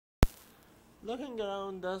looking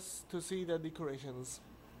around us to see the decorations.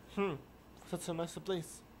 Hmm, such a nice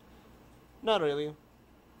place. Not really.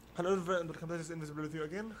 Hello, welcome to this invisibility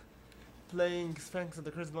again. Playing Sphinx and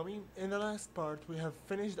the Crazy Mummy. In the last part, we have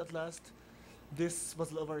finished at last this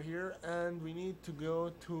puzzle over here, and we need to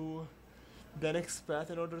go to the next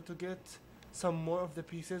path in order to get some more of the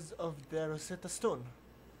pieces of the Rosetta Stone.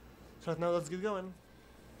 So now let's get going.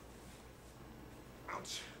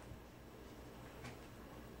 Ouch.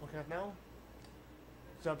 Okay, now.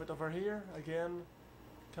 Jump it over here again.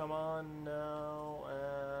 Come on now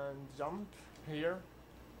and jump here.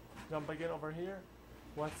 Jump again over here.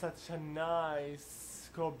 What such a nice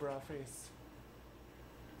cobra face.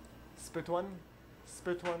 Spit one.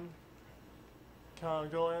 Spit one. Come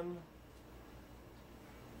go in.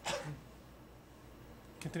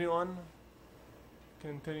 Continue on.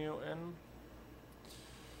 Continue in.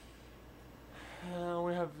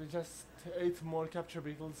 We have just 8 more capture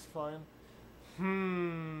beetles, fine.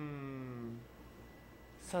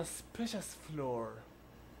 Suspicious floor.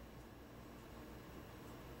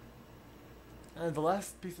 And the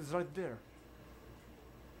last piece is right there.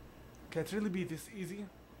 Can it really be this easy?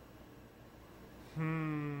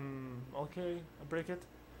 Okay, I break it.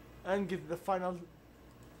 And get the final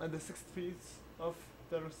and the 6th piece of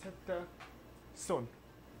the Rosetta Stone.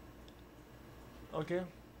 Okay.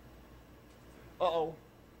 Uh-oh.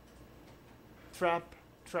 Trap,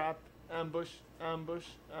 trap, ambush, ambush,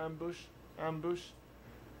 ambush, ambush.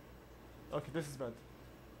 Okay, this is bad.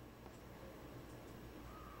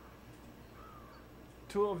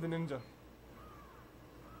 2 of the ninja.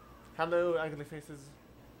 Hello, ugly faces.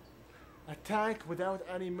 Attack without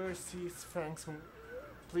any mercy, Sphinx.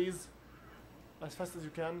 Please. As fast as you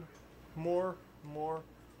can. More, more,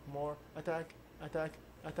 more. Attack, attack,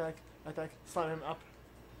 attack, attack. Slam him up.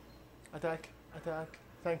 Attack, attack.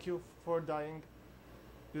 Thank you for dying.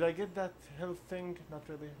 Did I get that health thing? Not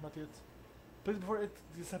really, not yet. Please, before it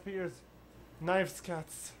disappears. Knives,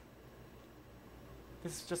 cats.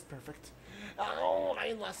 This is just perfect. Oh,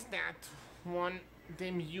 I lost that one.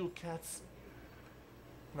 Damn you, cats.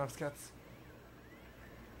 Knives, cats.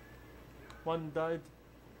 One died.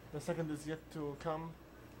 The second is yet to come.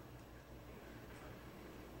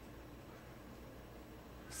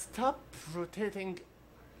 Stop rotating.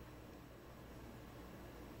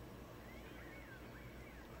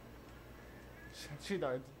 She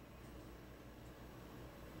died.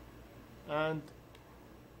 And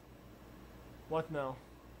what now?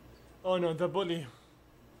 Oh no, the bully.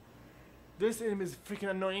 This enemy is freaking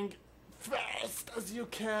annoying. Fast as you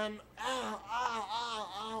can. Ow, ow, ow,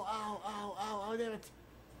 ow, ow, ow, ow, ow, damn it.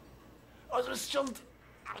 Oh, there's shield.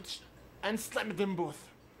 Ouch. And slammed them both.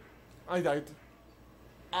 I died.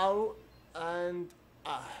 Ow and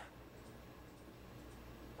ah.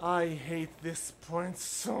 I hate this point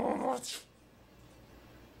so much.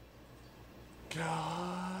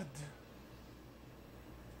 God.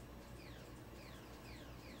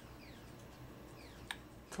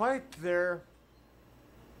 Right there.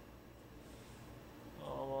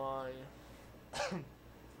 Oh my.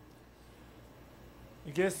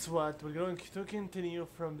 Guess what? We're going to continue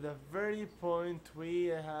from the very point we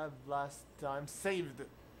have last time saved.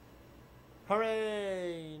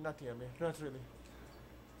 Hooray! Not really, not really.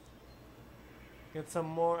 Get some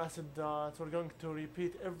more acid dots. We're going to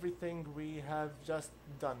repeat everything we have just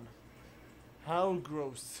done. How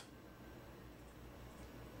gross.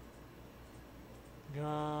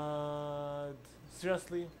 God.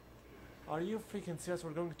 Seriously? Are you freaking serious?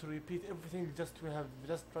 We're going to repeat everything we have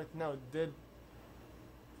just right now did.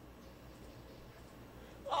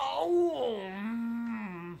 Oh!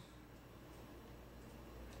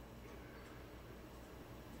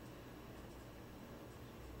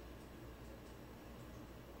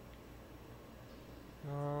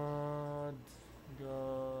 God.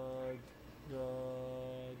 God.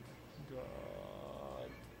 God. God.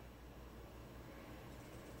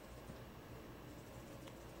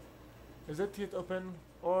 Is it yet open,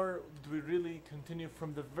 or do we really continue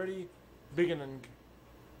from the very beginning?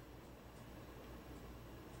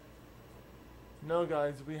 No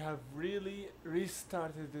guys, we have really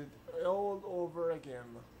restarted it all over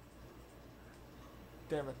again.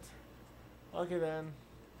 Damn it. Okay then.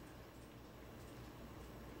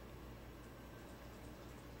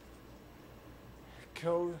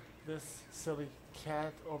 Kill this silly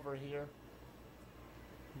cat over here.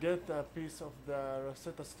 Get a piece of the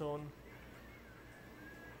Rosetta Stone.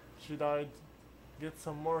 She died. Get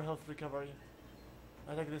some more health recovery.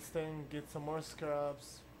 Attack this thing, get some more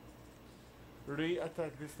scarabs.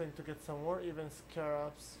 Re-attack this thing to get some more even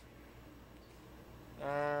scarabs.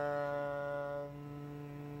 And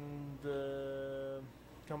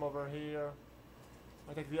come over here.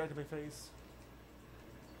 Attack the ugly face.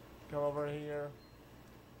 Come over here.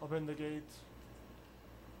 Open the gate.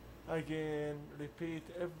 Again, repeat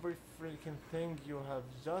every freaking thing you have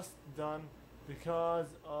just done because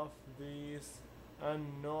of this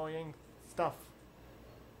annoying stuff.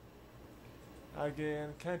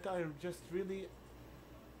 Again, can't I just really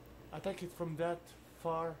attack it from that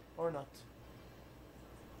far or not?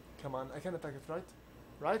 Come on, I can attack it, right?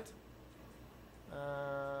 Right?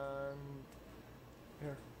 And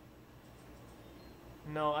here.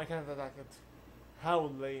 No, I can't attack it.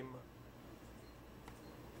 How lame.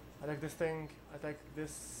 Attack this thing, attack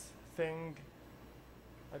this thing,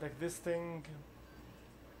 attack this thing,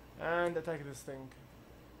 and attack this thing.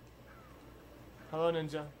 Hello,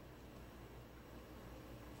 ninja.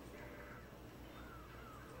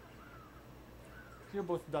 You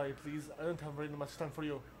both die, please. I don't have really much time for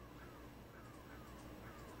you.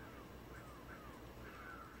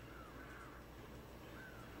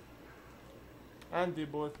 And they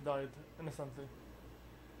both died innocently.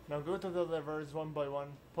 Now go to the levers one by one.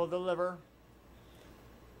 Pull the lever.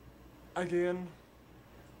 Again.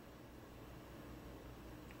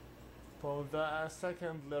 Pull the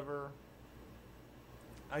second lever.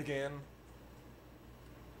 Again.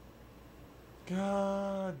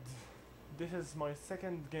 God. This is my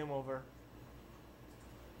second game over.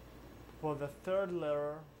 Pull the third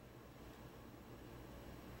lever.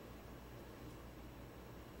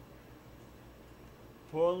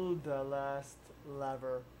 Pull the last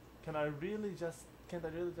lever. Can't I really just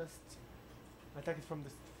attack it from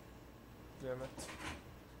this? Damn it.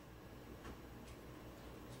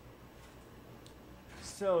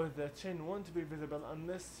 So the chain won't be visible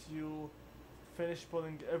unless you finish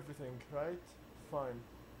pulling everything, right? Fine.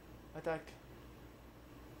 Attack.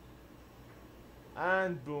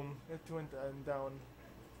 And boom, it went down.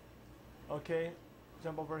 Okay,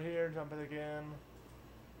 jump over here, jump it again.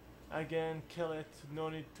 Again, kill it, no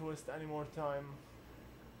need to waste any more time.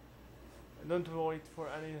 Don't wait for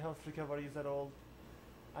any health recoveries at all.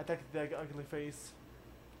 Attack the ugly face.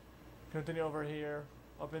 Continue over here.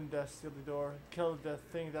 Open the sealed door. Kill the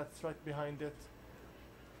thing that's right behind it.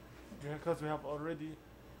 Because we have already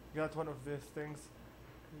got one of these things.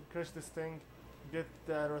 Crush this thing. Get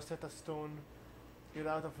the Rosetta Stone. Get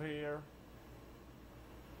out of here.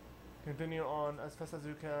 Continue on as fast as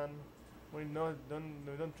you can. We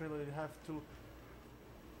don't really have to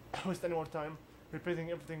waste any more time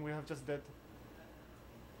repeating everything we have just did.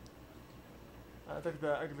 Attack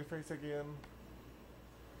the ugly face again.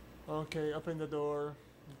 Okay, open the door.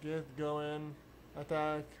 Get going.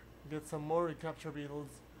 Attack. Get some more recapture beetles.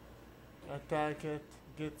 Attack it.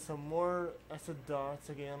 Get some more acid darts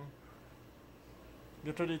again.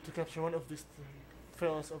 Get ready to capture one of these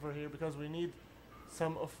fellas over here because we need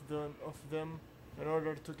some of them in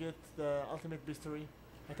order to get the ultimate bestiary.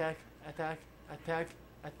 Attack, attack, attack,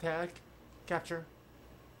 attack, capture.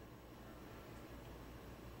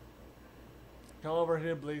 Come over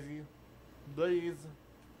here, Blazy. Blaze.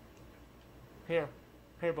 Here.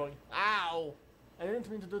 Here, boy. Ow! I didn't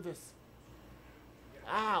mean to do this.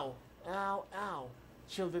 Ow! Ow, ow.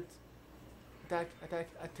 Shield it. Attack, attack,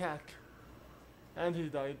 attack. And he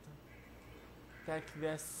died. Attack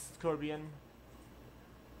this scorpion.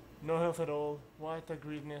 No health at all. What a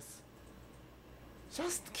greediness.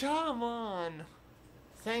 Just come on!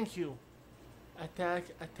 Thank you. Attack,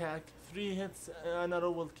 attack. 3 hits, an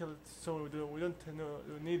arrow will kill it. So we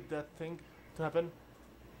don't need that thing to happen.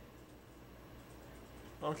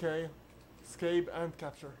 Okay. Escape and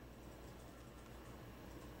capture.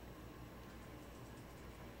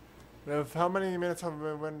 We have how many minutes have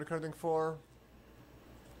we been recording for?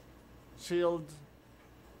 Shield.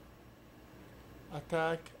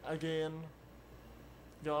 Attack again.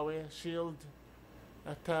 Go away. Shield.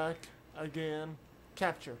 Attack again.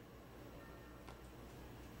 Capture.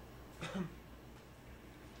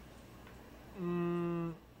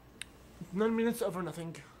 9 minutes over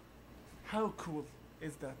nothing. How cool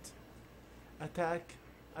is that? Attack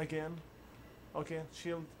again. Okay,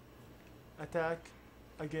 shield. Attack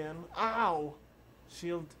again. Ow!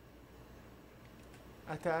 Shield.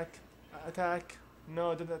 Attack. Attack.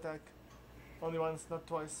 No, don't attack. Only once, not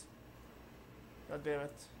twice. God damn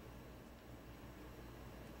it.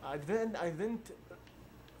 I didn't.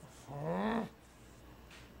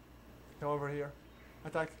 Come over here.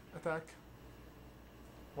 Attack, attack.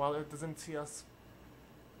 While it doesn't see us.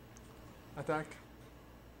 Attack.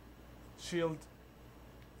 Shield.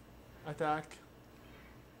 Attack.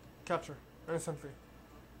 Capture. Instantly.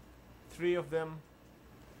 3 of them.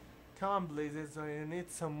 Come on, Blazes. I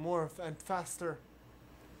need some more and faster.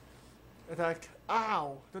 Attack.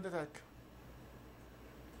 Ow! Don't attack.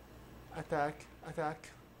 Attack, attack,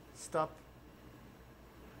 stop.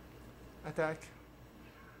 Attack.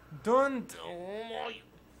 Don't! Oh my!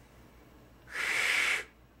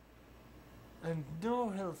 And no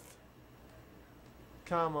health.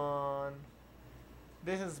 Come on.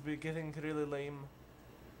 This is getting really lame.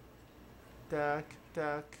 Attack,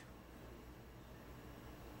 attack.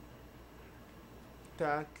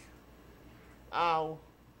 Attack. Ow.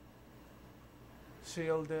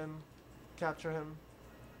 Shield him. Capture him.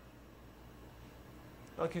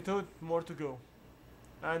 Okay, 2 more to go.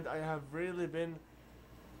 And I have really been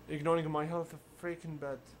ignoring my health freaking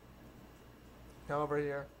bad. Come over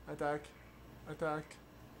here. Attack. Attack.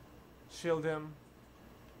 Shield him.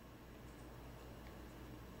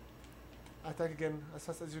 Attack again as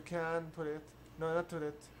fast as you can. To it. No, not to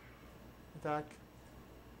it. Attack.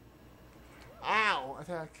 Ow!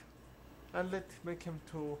 Attack. And make him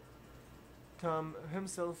to come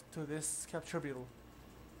himself to this capture beetle.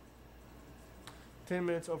 10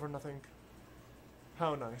 minutes over nothing.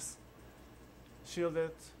 How nice. Shield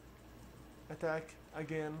it. Attack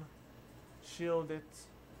again. Shield it.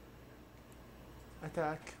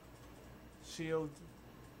 Attack. Shield.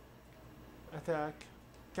 Attack.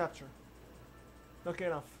 Capture. Okay,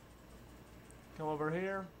 enough. Come over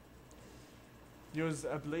here. Use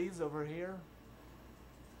a blaze over here.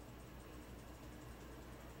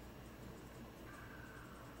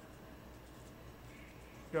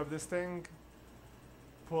 Grab this thing.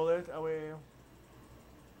 Pull it away.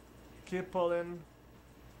 Keep pulling.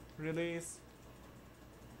 Release.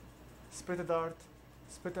 Spit a dart.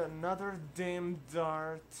 Spit another damn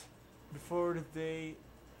dart before they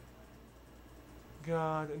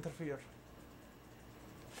God interfere.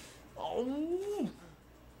 Oh,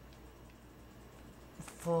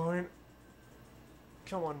 fine.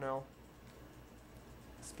 Come on now.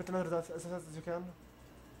 Spit another dart as fast as you can.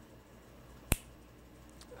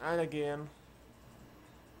 And again.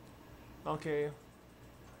 Okay.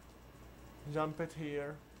 Jump it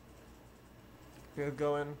here. Get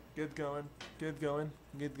going, get going, get going,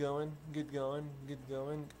 get going, get going, get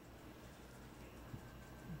going.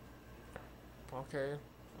 Okay,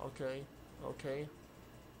 okay, okay.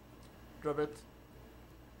 Drop it.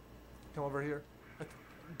 Come over here.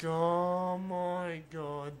 Oh my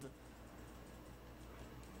god.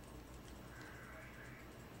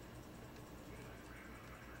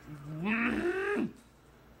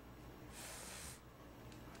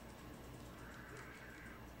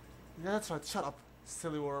 Yeah, that's right, shut up,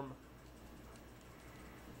 silly worm.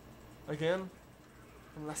 Again.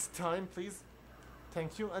 One last time, please.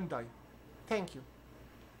 Thank you, and die. Thank you.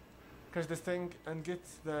 Catch this thing and get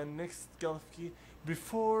the next Gulf key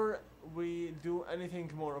before we do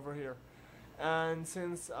anything more over here. And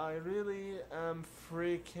since I really am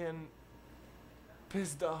freaking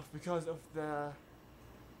pissed off because of the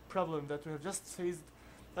problem that we have just faced,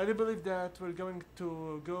 I do believe that we're going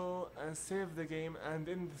to go and save the game and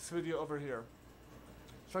end this video over here.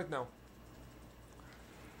 Right now.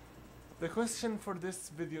 The question for this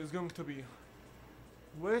video is going to be,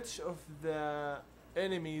 which of the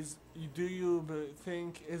enemies do you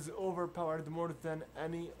think is overpowered more than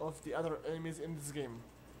any of the other enemies in this game?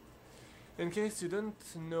 In case you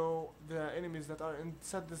don't know the enemies that are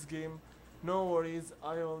inside this game, no worries,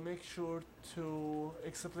 I will make sure to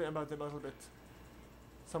explain about them a little bit.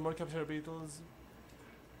 Some more capture beetles,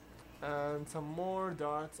 and some more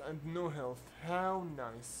darts, and no health. How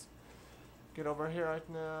nice. Get over here right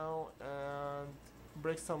now and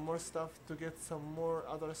break some more stuff to get some more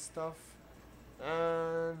other stuff.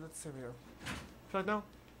 And let's save here. Right now.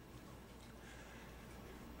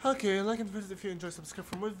 Okay, like and visit if you enjoy, subscribe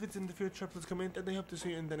for more videos in the future, please comment, and I hope to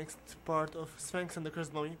see you in the next part of Sphinx and the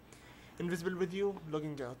Cursed Mummy. Invisible with you,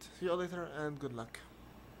 logging out. See you all later and good luck.